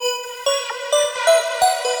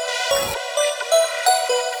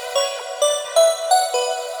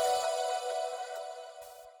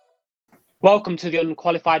Welcome to the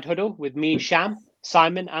Unqualified Huddle with me, Sham,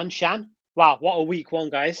 Simon, and Shan. Wow, what a week one,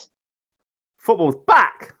 guys. Football's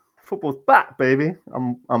back. Football's back, baby.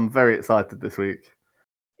 I'm very excited this week.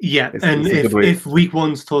 Yeah, and if week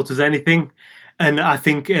one's taught us anything, and I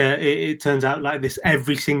think it turns out like this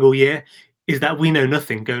every single year, is that we know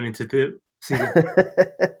nothing going into the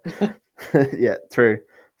season. Yeah, true.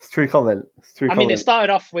 It's true comment. I mean, it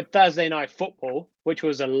started off with Thursday night football, which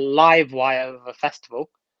was a live wire of a festival.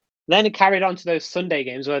 Then it carried on to those Sunday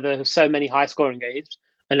games where there were so many high-scoring games,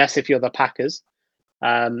 unless if you're the Packers.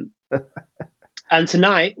 And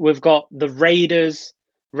tonight we've got the Ravens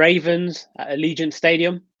at Allegiant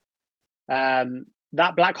Stadium.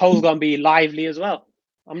 That black hole's going to be lively as well.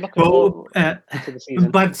 I'm looking forward to the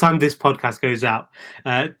season. By the time this podcast goes out,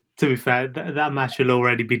 to be fair, that match will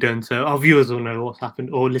already be done. So our viewers will know what's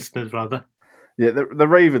happened, or listeners rather. Yeah, the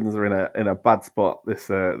Ravens are in a bad spot this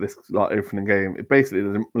like opening game.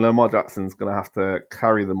 Basically, Lamar Jackson's going to have to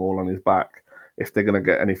carry them all on his back if they're going to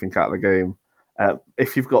get anything out of the game.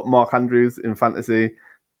 If you've got Mark Andrews in fantasy,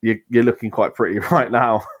 you're looking quite pretty right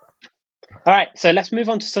now. All right, so let's move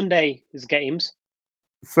on to Sunday's games.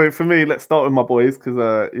 So for me, let's start with my boys because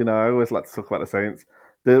I always like to talk about the Saints.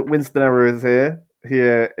 The Winston error is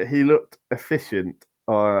here. He looked efficient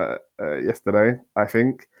yesterday, I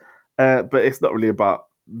think. But it's not really about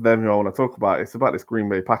them who I want to talk about. It's about this Green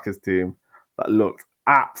Bay Packers team that looked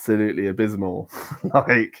absolutely abysmal.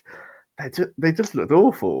 Like they just looked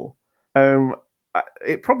awful.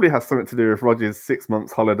 It probably has something to do with Rodgers' 6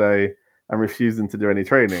 months holiday and refusing to do any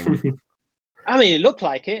training. I mean, it looked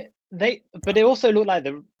like it. But it also looked like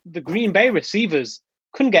the Green Bay receivers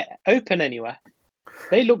couldn't get open anywhere.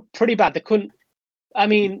 They looked pretty bad. They couldn't. I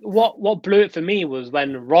mean, what blew it for me was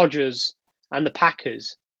when Rodgers and the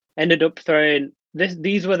Packers ended up throwing this.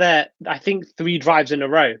 These were their, I think, 3 drives in a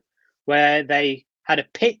row where they had a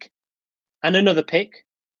pick and another pick.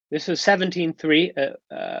 This was 17-3 at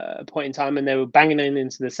a point in time, and they were banging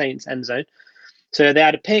into the Saints' end zone. So they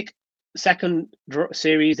had a pick. Second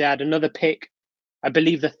series, they had another pick. I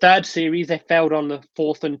believe the third series, they failed on the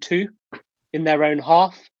 4th and 2 in their own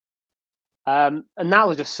half. And that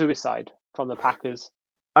was just suicide from the Packers.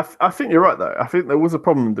 I think you're right, though. I think there was a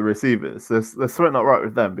problem with the receivers. There's something not right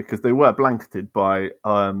with them because they were blanketed by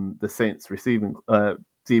the Saints receiving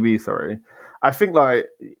DB. Sorry, I think like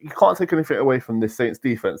you can't take anything away from this Saints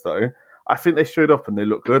defense, though. I think they showed up and they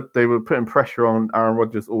looked good. They were putting pressure on Aaron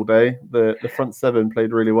Rodgers all day. The front seven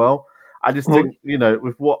played really well. I just think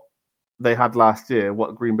with what they had last year,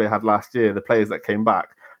 what Green Bay had last year, the players that came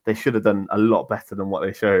back, they should have done a lot better than what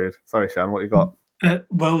they showed. Sorry, Shan, what you got?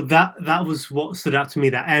 Well, that was what stood out to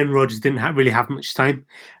me, that Aaron Rodgers didn't really have much time.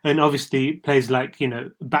 And obviously players like,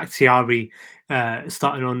 Bakhtiari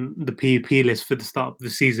starting on the PUP list for the start of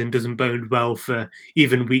the season doesn't bode well for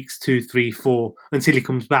even weeks 2, 3, 4 until he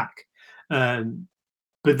comes back.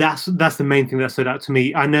 But that's the main thing that stood out to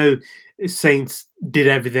me. I know Saints did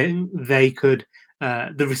everything they could.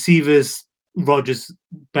 The receivers, Rodgers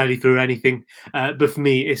barely threw anything. But for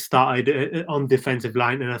me, it started on defensive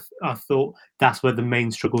line, and I thought that's where the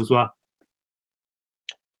main struggles were.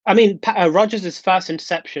 I mean, Rodgers' first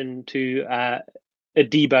interception to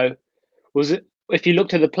Adebo was, if you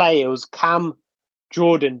looked at the play, it was Cam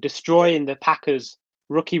Jordan destroying the Packers'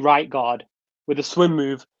 rookie right guard with a swim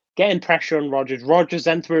move, getting pressure on Rodgers. Rodgers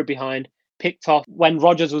then threw it behind, picked off when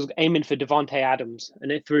Rodgers was aiming for Devontae Adams,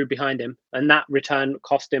 and it threw behind him, and that return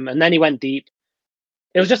cost him. And then he went deep.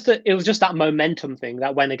 It was just that momentum thing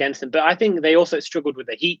that went against him. But I think they also struggled with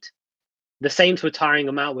the heat. The Saints were tiring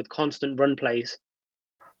them out with constant run plays.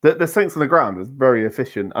 The Saints on the ground was very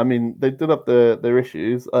efficient. I mean, they did up their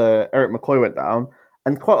issues. Eric McCoy went down,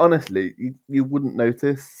 and quite honestly, you wouldn't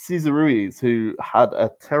notice. Cesar Ruiz, who had a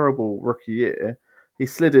terrible rookie year, he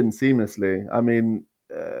slid in seamlessly. I mean,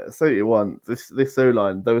 say what you want, this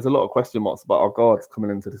O-line, there was a lot of question marks about our guards coming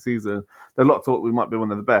into the season. There are a lot of talk we might be one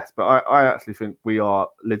of the best, but I actually think we are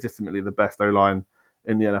legitimately the best O-line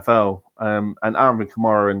in the NFL. And Aaron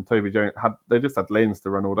Kamara and Toby Jones they just had lanes to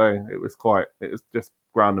run all day. It was just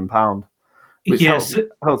ground and pound. Which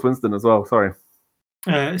helps Winston as well. Sorry.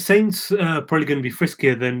 Saints are probably going to be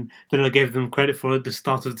friskier than I gave them credit for at the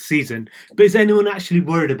start of the season. But is anyone actually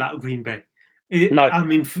worried about Green Bay? No. I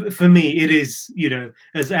mean, for me, it is,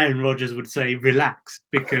 as Aaron Rodgers would say, relax,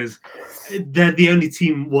 because they're the only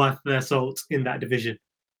team worth their salt in that division.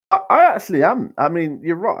 I actually am. I mean,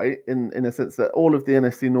 you're right in a sense that all of the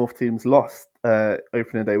NFC North teams lost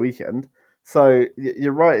opening day weekend. So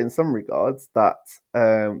you're right in some regards that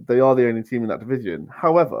they are the only team in that division.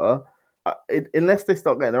 However, unless they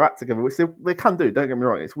start getting their act together, which they can do, don't get me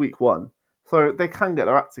wrong, it's week 1. So they can get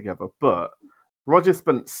their act together. But Roger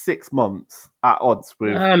spent 6 months at odds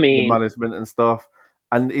with I the mean, management and stuff,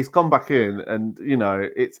 and he's come back in, and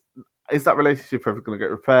is that relationship ever going to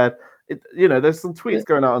get repaired? There's some tweets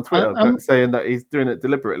going out on Twitter I'm saying that he's doing it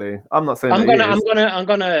deliberately. I'm not saying I'm that he gonna is. I'm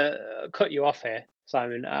gonna cut you off here,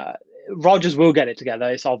 Simon. Rodgers will get it together.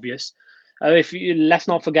 It's obvious. Let's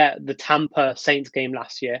not forget the Tampa Saints game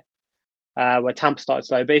last year, where Tampa started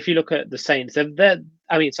slow. But if you look at the Saints, the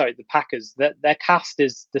Packers, their cast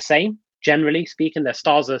is the same. Generally speaking, their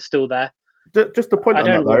stars are still there. Just a point I on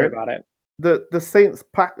that, don't worry though. about it. The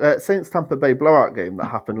Saints Tampa Bay blowout game that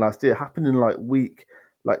happened last year happened in week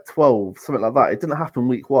 12, something like that. It didn't happen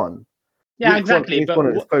week 1. Yeah, Week exactly. 1, each one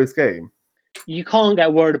it was close game. You can't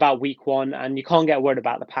get worried about week 1, and you can't get worried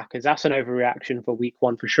about the Packers. That's an overreaction for week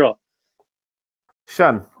 1 for sure.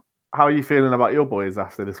 Shan, how are you feeling about your boys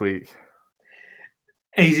after this week?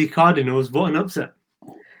 AZ Cardinals, what an upset.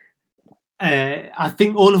 I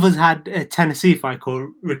think all of us had Tennessee, if I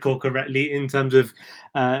recall correctly, in terms of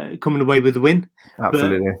coming away with the win.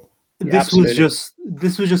 Absolutely. But this was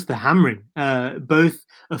just the hammering. Both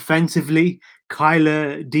offensively,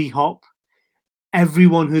 Kyler, D-Hop,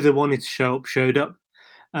 everyone who they wanted to show up showed up.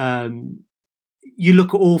 You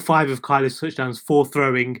look at all 5 of Kyler's touchdowns, 4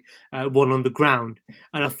 throwing, 1 on the ground,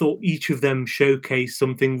 and I thought each of them showcased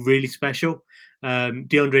something really special.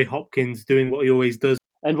 DeAndre Hopkins doing what he always does.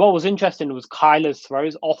 And what was interesting was Kyler's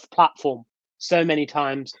throws off platform so many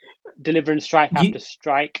times, delivering strike after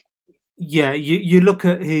strike. Yeah, you look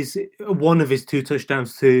at one of his 2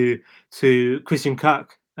 touchdowns to Christian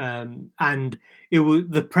Kirk, and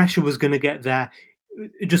the pressure was going to get there.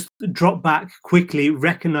 Just drop back quickly,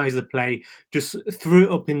 recognize the play, just threw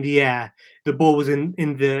it up in the air. The ball was in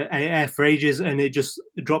the air for ages, and it just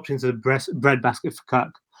dropped into the bread basket for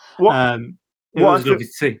Kirk. It was lovely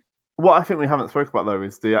to see. What I think we haven't spoke about though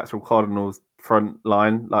is the actual Cardinals front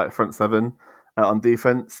line, front 7 on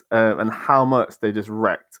defense, and how much they just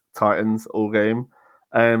wrecked Titans all game.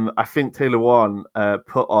 I think Taylor Wan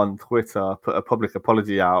put on Twitter, put a public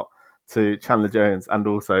apology out to Chandler Jones and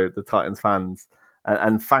also the Titans fans,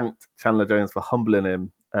 and thanked Chandler Jones for humbling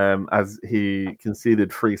him as he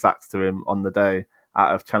conceded 3 sacks to him on the day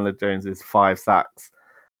out of Chandler Jones's 5 sacks.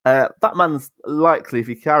 That man's likely, if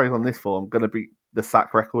he carries on this form, going to beat the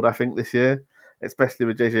sack record, I think, this year, especially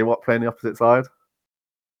with JJ Watt playing the opposite side.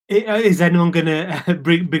 Is anyone going to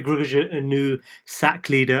bring begrudge a new sack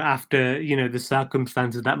leader after the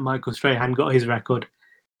circumstances that Michael Strahan got his record?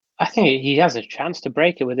 I think he has a chance to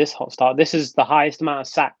break it with this hot start. This is the highest amount of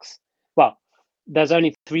sacks. Well, there's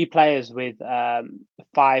only 3 players with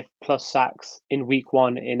 5+ sacks in week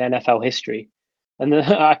 1 in NFL history, and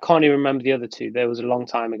I can't even remember the other 2. There was a long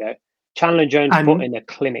time ago. Chandler Jones put in a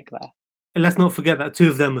clinic there. And let's not forget that 2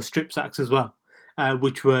 of them were strip sacks as well,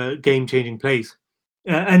 which were game-changing plays.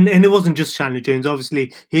 And it wasn't just Chandler Jones.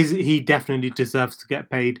 Obviously, he definitely deserves to get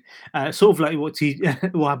paid, sort of like what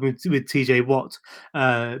happened with TJ Watt.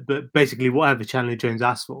 But basically, whatever Chandler Jones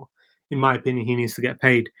asked for, in my opinion, he needs to get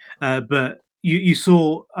paid. But you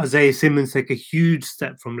saw Isaiah Simmons take a huge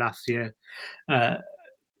step from last year.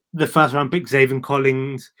 The first-round pick, Zaven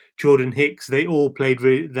Collins, Jordan Hicks, they all played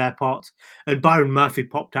their part. And Byron Murphy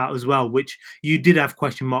popped out as well, which you did have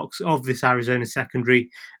question marks of this Arizona secondary,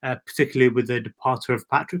 particularly with the departure of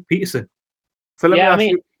Patrick Peterson. So let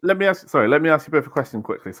me ask you both a question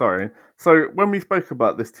quickly. Sorry. So when we spoke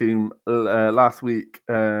about this team last week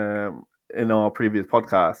in our previous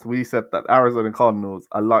podcast, we said that Arizona Cardinals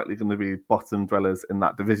are likely going to be bottom dwellers in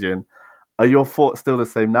that division. Are your thoughts still the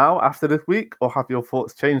same now after this week, or have your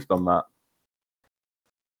thoughts changed on that?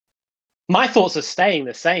 My thoughts are staying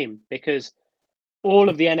the same because all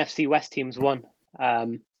of the NFC West teams won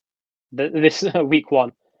this week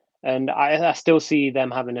 1. And I still see them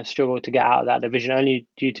having a struggle to get out of that division, only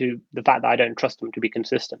due to the fact that I don't trust them to be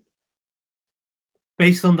consistent.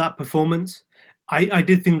 Based on that performance, I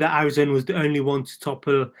did think that Arizona was the only one to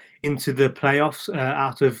topple into the playoffs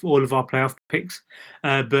out of all of our playoff picks.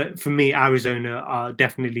 But for me, Arizona are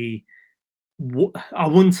definitely, I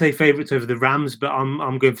wouldn't say favourites over the Rams, but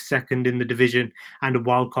I'm going for second in the division and a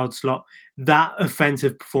wild card slot. That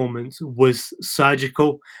offensive performance was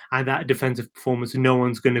surgical, and that defensive performance, no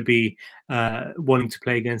one's going to be wanting to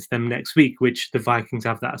play against them next week, which the Vikings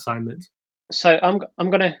have that assignment. So I'm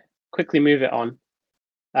going to quickly move it on.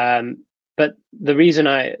 But the reason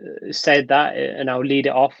I said that, and I'll lead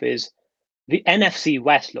it off, is the NFC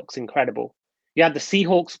West looks incredible. You had the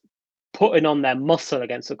Seahawks putting on their muscle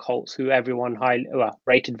against the Colts, who everyone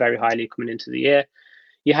rated very highly coming into the year.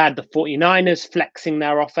 You had the 49ers flexing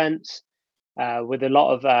their offense with a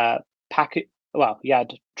lot of package. Well, you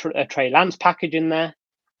had a Trey Lance package in there.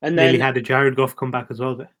 And then nearly had a Jared Goff come back as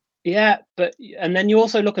well there. Yeah, and then you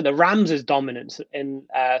also look at the Rams' dominance in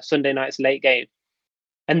Sunday night's late game,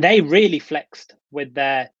 and they really flexed with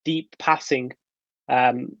their deep passing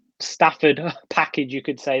Stafford package. You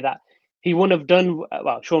could say that he wouldn't have done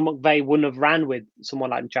well. Sean McVay wouldn't have ran with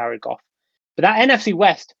someone like Jared Goff. But that NFC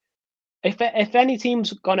West, if any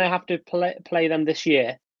team's gonna have to play them this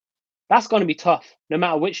year, that's going to be tough, no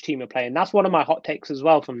matter which team you're playing. That's one of my hot takes as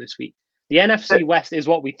well from this week. The NFC West is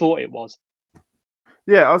what we thought it was.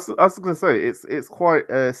 Yeah, I was going to say it's quite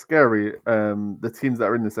scary. The teams that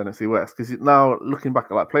are in this NFC West, because now looking back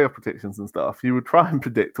at like playoff predictions and stuff, you would try and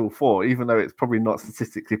predict all four, even though it's probably not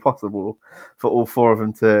statistically possible for all four of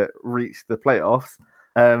them to reach the playoffs.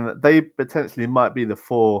 They potentially might be the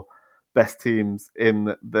four best teams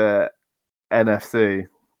in the NFC.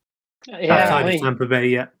 Yeah, outside of Tampa Bay,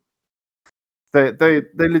 yeah. They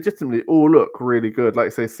legitimately all look really good.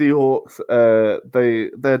 Like say Seahawks,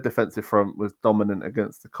 their defensive front was dominant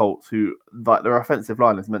against the Colts, who like their offensive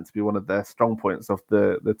line is meant to be one of their strong points of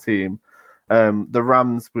the team. The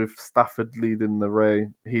Rams with Stafford leading the way,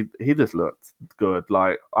 he just looked good.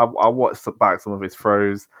 Like I watched back some of his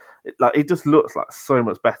throws. He just looks like so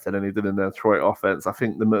much better than he did in the Detroit offense. I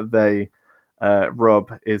think the McVay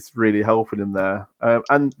rub is really helping him there.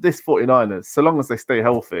 And this 49ers, so long as they stay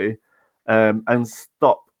healthy. And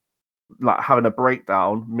stop like having a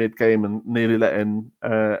breakdown mid-game and nearly letting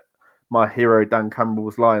my hero Dan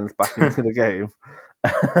Campbell's Lions back into the game.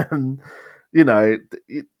 You know,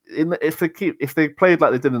 if they played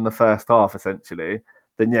like they did in the first half, essentially,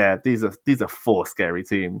 then yeah, these are four scary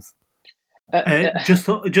teams. Just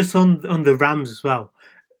on the Rams as well.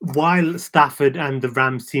 While Stafford and the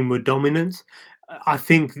Rams team were dominant, I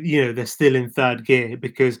think they're still in third gear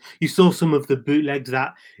because you saw some of the bootlegs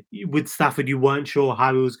that with Stafford you weren't sure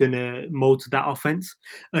how he was going to mold to that offense,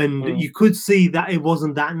 and you could see that it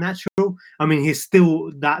wasn't that natural. I mean, he's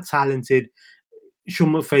still that talented.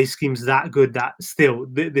 Sean McVay's scheme's that good that still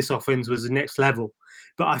this offense was the next level.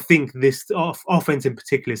 But I think this offense in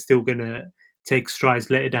particular is still going to take strides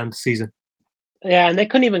later down the season. Yeah, and they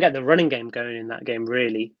couldn't even get the running game going in that game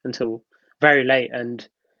really until very late. And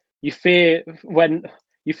you fear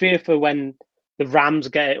for when the Rams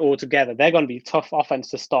get it all together, they're going to be tough offense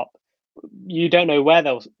to stop. You don't know where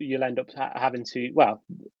you'll end up having to. Well,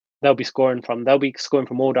 they'll be scoring from. They'll be scoring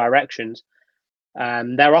from all directions.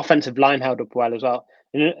 Their offensive line held up well as well.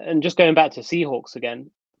 And just going back to Seahawks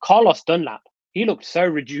again, Carlos Dunlap, he looked so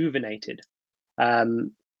rejuvenated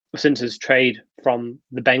since his trade from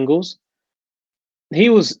the Bengals. He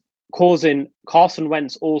was causing Carson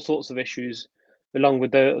Wentz all sorts of issues along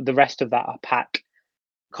with the rest of that pack.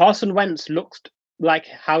 Carson Wentz looked like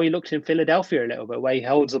how he looked in Philadelphia a little bit, where he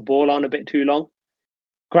holds the ball on a bit too long.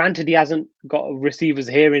 Granted, he hasn't got receivers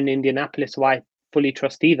here in Indianapolis who I fully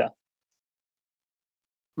trust either.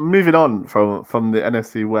 Moving on from the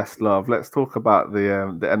NFC West, love. Let's talk about the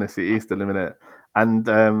NFC East in a minute. And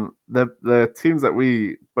the teams that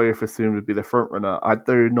we both assumed would be the front runner, I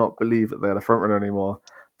do not believe that they're the front runner anymore.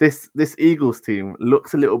 This Eagles team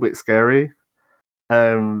looks a little bit scary.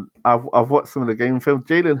 I've watched some of the game film.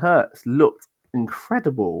 Jalen Hurts looked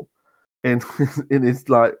incredible in his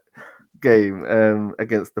game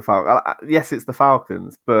against the Falcons. Yes, it's the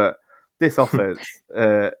Falcons, but this offense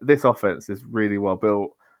is really well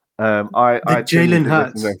built. Jalen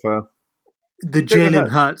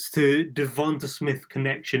Hurts to Devonta Smith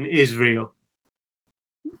connection is real.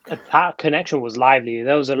 That connection was lively.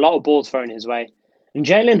 There was a lot of balls thrown his way. And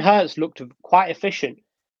Jalen Hurts looked quite efficient.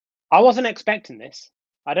 I wasn't expecting this.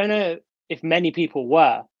 I don't know if many people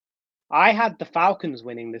were. I had the Falcons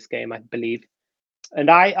winning this game, I believe. And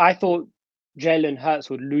I thought Jalen Hurts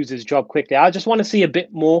would lose his job quickly. I just want to see a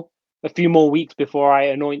few more weeks before I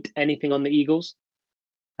anoint anything on the Eagles.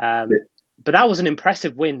 But that was an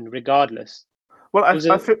impressive win regardless. Well, it was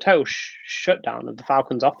a total shutdown of the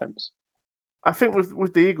Falcons' offense. I think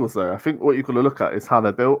with the Eagles, though, I think what you've got to look at is how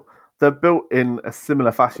they're built. They're built in a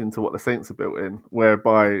similar fashion to what the Saints are built in,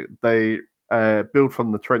 whereby they build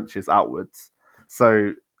from the trenches outwards.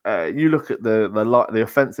 So you look at the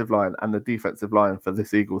offensive line and the defensive line for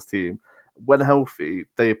this Eagles team. When healthy,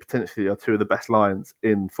 they potentially are two of the best lines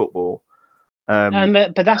in football.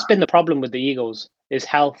 But that's been the problem with the Eagles, is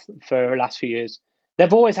health for the last few years.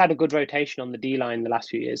 They've always had a good rotation on the D-line the last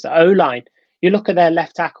few years. The O-line, you look at their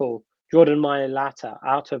left tackle, Jordan Mailata,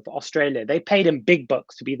 out of Australia. They paid him big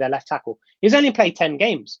bucks to be their left tackle. He's only played 10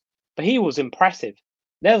 games, but he was impressive.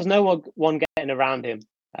 There was no one getting around him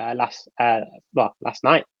last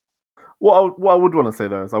night. What I would want to say,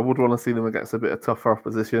 though, is I would want to see them against a bit of tougher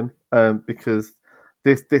opposition because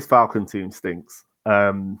this Falcon team stinks.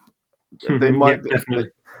 they might Yeah,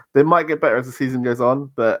 definitely. they might get better as the season goes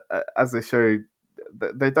on, but as they showed,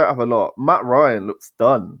 they don't have a lot. Matt Ryan looks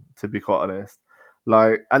done, to be quite honest.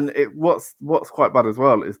 Like, and what's quite bad as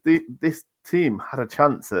well is this team had a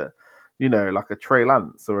chance at, like a Trey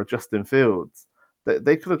Lance or a Justin Fields.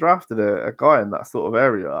 They could have drafted a guy in that sort of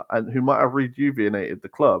area and who might have rejuvenated the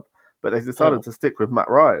club, but they decided to stick with Matt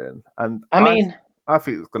Ryan, and I mean, I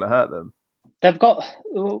think it's going to hurt them. they've got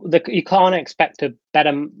you can't expect a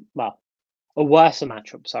worse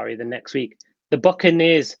matchup. Sorry, than next week. The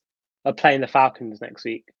Buccaneers are playing the Falcons next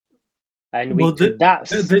week, and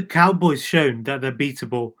the Cowboys shown that they're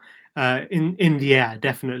beatable in the air,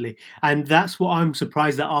 definitely, and that's what I'm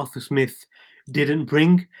surprised that Arthur Smith didn't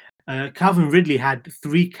bring. Calvin Ridley had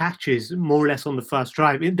 3 catches more or less on the first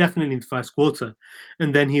drive, definitely in the first quarter,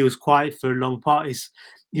 and then he was quiet for a long part.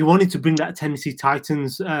 He wanted to bring that Tennessee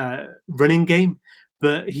Titans running game,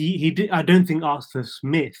 but he did. I don't think Arthur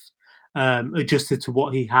Smith adjusted to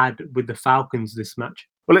what he had with the Falcons this match.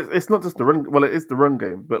 Well, it's not just the run. Well, it is the run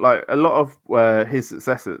game, but like a lot of his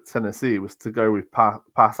success at Tennessee was to go with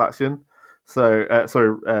pass action. So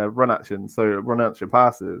run action. So run action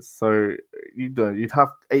passes. So you'd have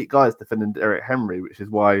 8 guys defending Derrick Henry, which is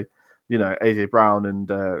why AJ Brown and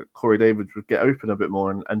Corey Davis would get open a bit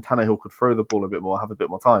more, and Tannehill could throw the ball a bit more, have a bit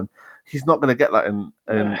more time. He's not going to get that in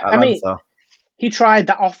Atlanta. I mean, he tried.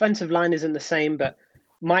 That offensive line isn't the same, but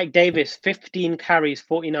Mike Davis, 15 carries,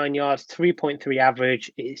 49 yards, 3.3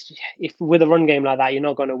 average. If with a run game like that, you're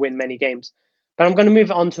not going to win many games. But I'm going to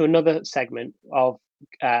move on to another segment of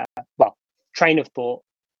train of thought.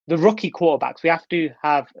 The rookie quarterbacks. We have to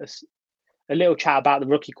have a little chat about the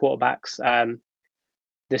rookie quarterbacks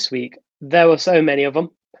this week. There were so many of them.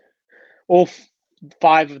 All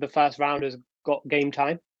 5 of the first rounders got game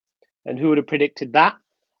time, and who would have predicted that?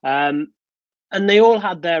 And they all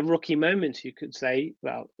had their rookie moments, you could say.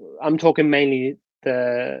 Well, I'm talking mainly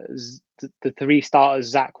the 3 starters: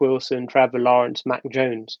 Zach Wilson, Trevor Lawrence, Mac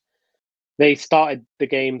Jones. They started the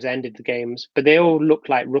games, ended the games, but they all looked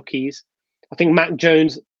like rookies. I think Mac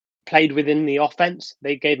Jones played within the offense.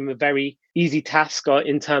 They gave him a very easy task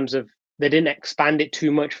in terms of they didn't expand it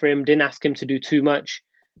too much for him, didn't ask him to do too much,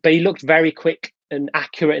 but he looked very quick and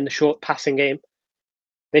accurate in the short passing game.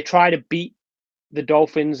 They tried to beat the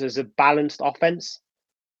Dolphins as a balanced offense.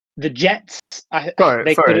 The Jets,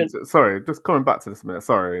 Sorry, just coming back to this a minute.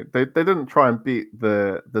 Sorry, they didn't try and beat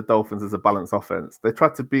the Dolphins as a balanced offense. They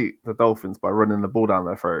tried to beat the Dolphins by running the ball down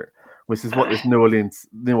their throat, which is what this New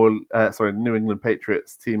England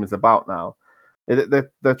Patriots team is about now.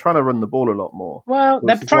 They're trying to run the ball a lot more. Well,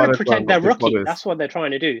 they're trying to protect their rookie. That's what they're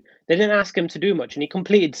trying to do. They didn't ask him to do much, and he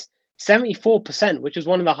completed 74%, which is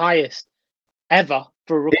one of the highest ever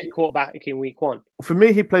for a rookie quarterback in week 1. For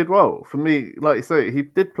me, he played well. For me, like you say, he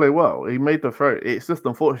did play well. He made the throw. It's just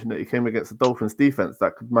unfortunate he came against the Dolphins defense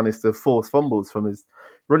that could manage to force fumbles from his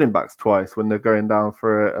running backs twice when they're going down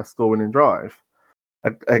for a score-winning drive.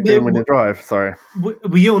 A game-winning drive, sorry.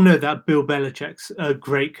 We all know that Bill Belichick's a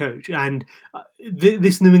great coach, and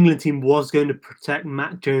this New England team was going to protect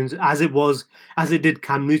Mac Jones as it did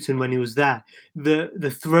Cam Newton when he was there.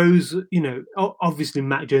 The throws, obviously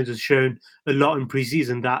Mac Jones has shown a lot in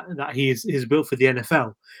preseason that he is built for the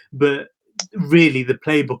NFL, but really the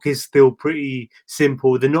playbook is still pretty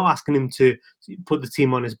simple. They're not asking him to put the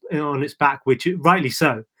team on its back, which rightly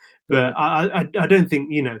so. But I don't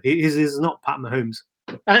think his is not Pat Mahomes.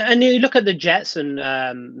 And you look at the Jets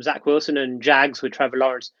and Zach Wilson and Jags with Trevor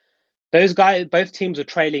Lawrence. Those guys, both teams were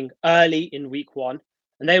trailing early in week 1,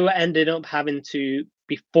 and they ended up having to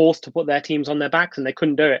be forced to put their teams on their backs, and they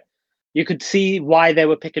couldn't do it. You could see why they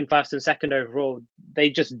were picking first and second overall. They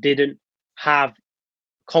just didn't have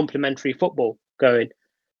complementary football going,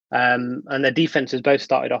 and their defenses both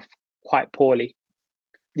started off quite poorly.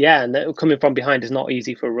 Yeah, and coming from behind is not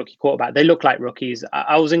easy for a rookie quarterback. They look like rookies.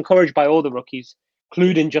 I was encouraged by all the rookies,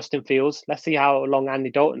 including Justin Fields. Let's see how long Andy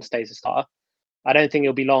Dalton stays a starter. I don't think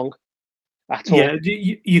it'll be long at all. Yeah,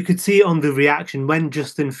 you could see on the reaction when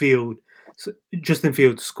Justin Fields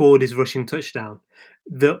scored his rushing touchdown.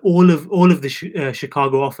 All of the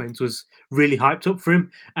Chicago offense was really hyped up for him,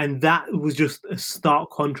 and that was just a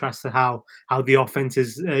stark contrast to how the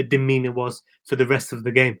offense's demeanor was for the rest of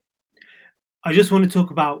the game. I just want to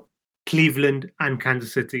talk about Cleveland and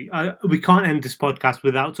Kansas City. We can't end this podcast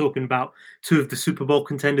without talking about 2 of the Super Bowl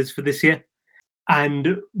contenders for this year.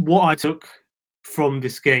 And what I took from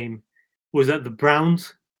this game was that the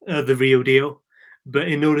Browns are the real deal. But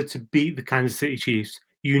in order to beat the Kansas City Chiefs,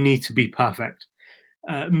 you need to be perfect.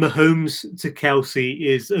 Mahomes to Kelsey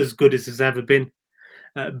is as good as it's ever been.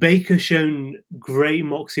 Baker shown great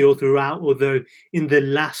moxie all throughout, although in the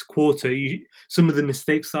last quarter, some of the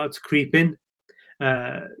mistakes started to creep in.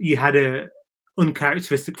 You had a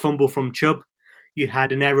uncharacteristic fumble from Chubb. You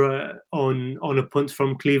had an error on a punt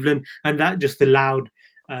from Cleveland, and that just allowed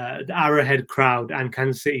the Arrowhead crowd and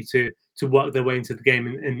Kansas City to work their way into the game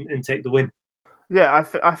and take the win. Yeah,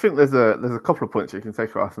 I think there's a couple of points you can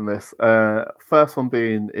take away from this. First one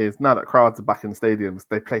being is now that crowds are back in stadiums,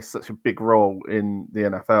 they play such a big role in the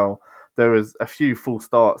NFL. There was a few full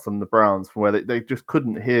starts on the Browns where they just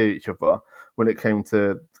couldn't hear each other when it came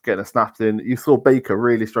to getting a snaps in. You saw Baker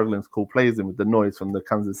really struggling to call plays in with the noise from the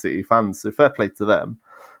Kansas City fans. So fair play to them.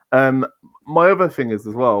 My other thing is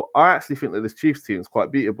as well, I actually think that this Chiefs team is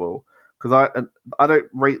quite beatable. Because I don't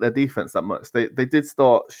rate their defense that much. They did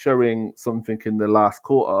start showing something in the last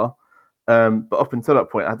quarter, but up until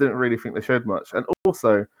that point, I didn't really think they showed much. And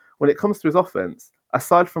also, when it comes to his offense,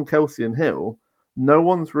 aside from Kelsey and Hill, no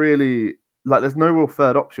one's really there's no real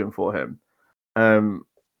third option for him.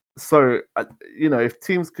 So if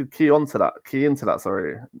teams could key into that,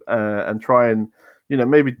 and try and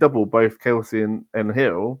maybe double both Kelsey and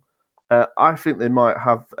Hill. I think they might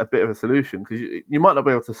have a bit of a solution because you might not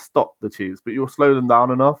be able to stop the Chiefs, but you'll slow them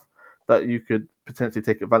down enough that you could potentially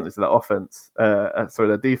take advantage of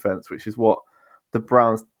their defense, which is what the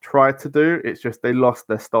Browns tried to do. It's just they lost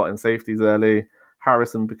their starting safeties early.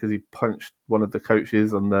 Harrison, because he punched one of the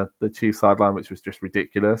coaches on the Chiefs sideline, which was just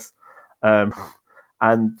ridiculous. And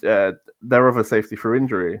their other safety for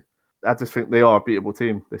injury. I just think they are a beatable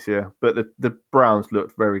team this year. But the Browns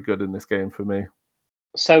looked very good in this game for me.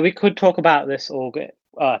 So we could talk about this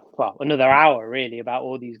another hour really about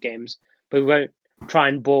all these games, but we won't try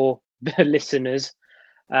and bore the listeners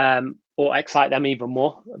or excite them even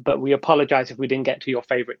more. But we apologize if we didn't get to your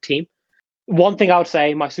favorite team. One thing I would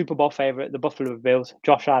say, my Super Bowl favorite, the Buffalo Bills,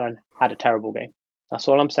 Josh Allen had a terrible game. That's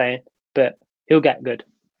all I'm saying, but he'll get good.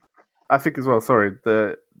 I think as well,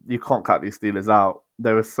 you can't cut these Steelers out.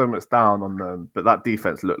 There was so much down on them, but that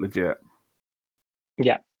defense looked legit.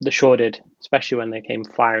 Yeah, they sure did, especially when they came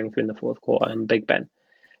firing through in the fourth quarter and Big Ben.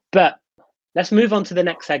 But let's move on to the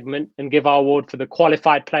next segment and give our award for the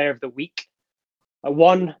qualified player of the week.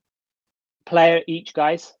 One player each,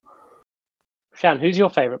 guys. Shan, who's your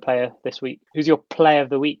favorite player this week? Who's your player of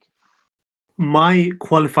the week? My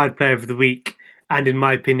qualified player of the week, and in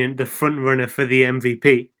my opinion, the front runner for the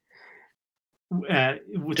MVP. We're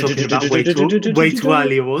talking about way too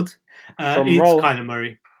early award. It's Kyler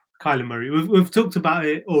Murray. Kyler Murray. We've talked about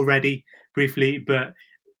it already briefly, but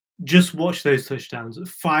just watch those touchdowns.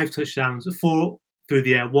 5 touchdowns, 4 through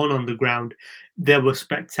the air, 1 on the ground. They were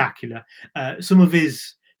spectacular. Some of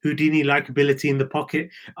his Houdini likability in the pocket.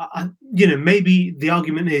 Maybe the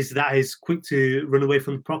argument is that he's quick to run away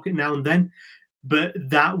from the pocket now and then, but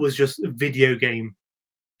that was just a video game.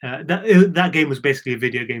 That game was basically a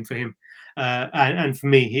video game for him. And for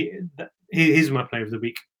me, he's my player of the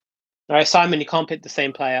week. All right, Simon, you can't pick the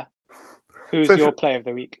same player. Who's your player of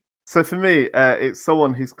the week? So for me, it's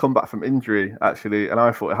someone who's come back from injury, actually, and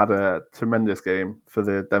I thought had a tremendous game for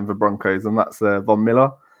the Denver Broncos, and that's Von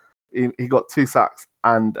Miller. He got 2 sacks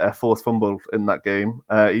and a forced fumble in that game.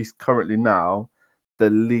 He's currently now the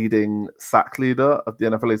leading sack leader of the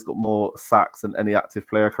NFL. He's got more sacks than any active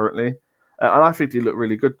player currently. And I think he looked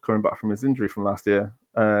really good coming back from his injury from last year.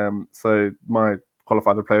 So my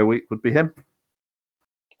qualified player of the week would be him.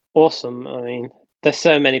 Awesome. I mean, there's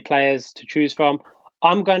so many players to choose from.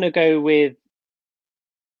 I'm going to go with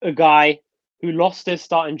a guy who lost his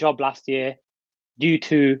starting job last year due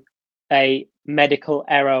to a medical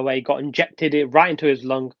error where he got injected it right into his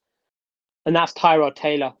lung. And that's Tyrod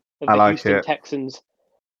Taylor of the Houston Texans.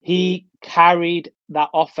 He carried that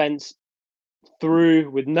offense through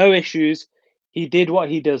with no issues. He did what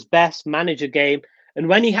he does best, manage a game. And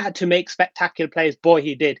when he had to make spectacular plays, boy,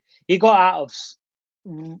 he did. He got out of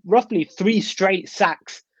roughly 3 straight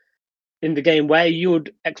sacks in the game where you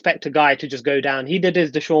would expect a guy to just go down. He did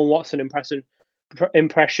his Deshaun Watson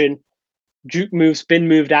impression, juke move, spin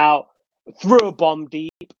moved out, threw a bomb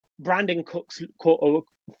deep. Brandon Cooks caught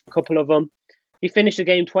a couple of them. He finished the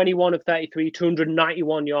game 21 of 33,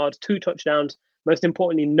 291 yards, 2 touchdowns. Most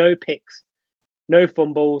importantly, no picks, no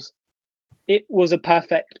fumbles. It was a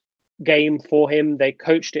perfect game for him. They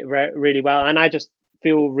coached it really well. And I just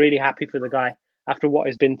feel really happy for the guy after what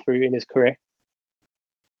he's been through in his career.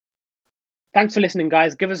 Thanks for listening,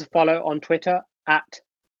 guys. Give us a follow on Twitter at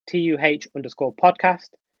 @TUH_podcast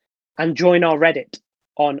and join our Reddit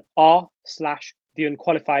on r/the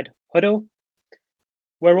Unqualified Huddle.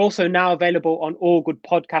 We're also now available on all good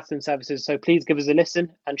podcasting services, so please give us a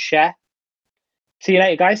listen and share. See you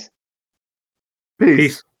later, guys.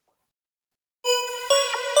 Peace.